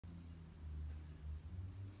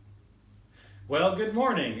Well, good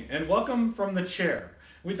morning and welcome from the chair.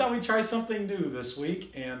 We thought we'd try something new this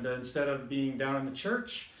week, and instead of being down in the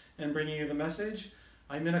church and bringing you the message,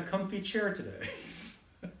 I'm in a comfy chair today.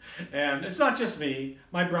 And it's not just me.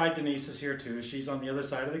 My bride Denise is here too. She's on the other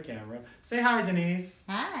side of the camera. Say hi, Denise.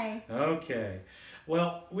 Hi. Okay.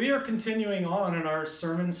 Well, we are continuing on in our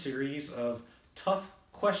sermon series of tough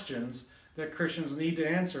questions that Christians need to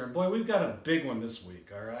answer. And boy, we've got a big one this week,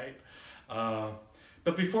 all right?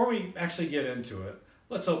 But before we actually get into it,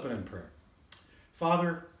 let's open in prayer.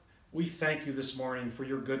 Father, we thank you this morning for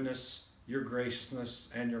your goodness, your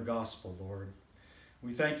graciousness, and your gospel, Lord.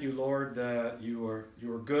 We thank you, Lord, that you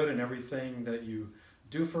are good in everything that you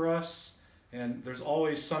do for us, and there's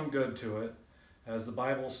always some good to it. As the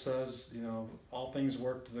Bible says, you know, all things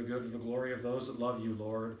work to the good, to the glory of those that love you,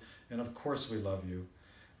 Lord, and of course we love you.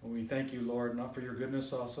 And we thank you, Lord, not for your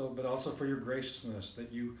goodness also, but also for your graciousness,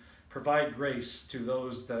 that you provide grace to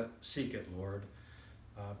those that seek it, Lord.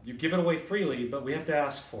 You give it away freely, but we have to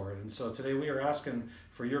ask for it. And so today we are asking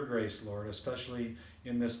for your grace, Lord, especially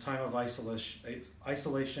in this time of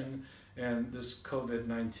isolation and this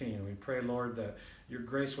COVID-19. We pray, Lord, that your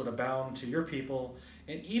grace would abound to your people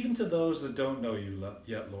and even to those that don't know you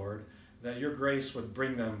yet, Lord, that your grace would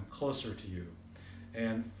bring them closer to you.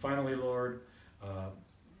 And finally, Lord,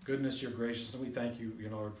 goodness, your graciousness, and we thank you,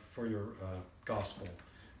 Lord, for your gospel.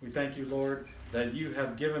 We thank you, Lord, that you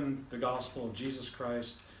have given the gospel of Jesus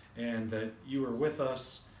Christ and that you are with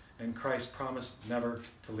us, and Christ promised never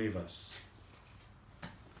to leave us.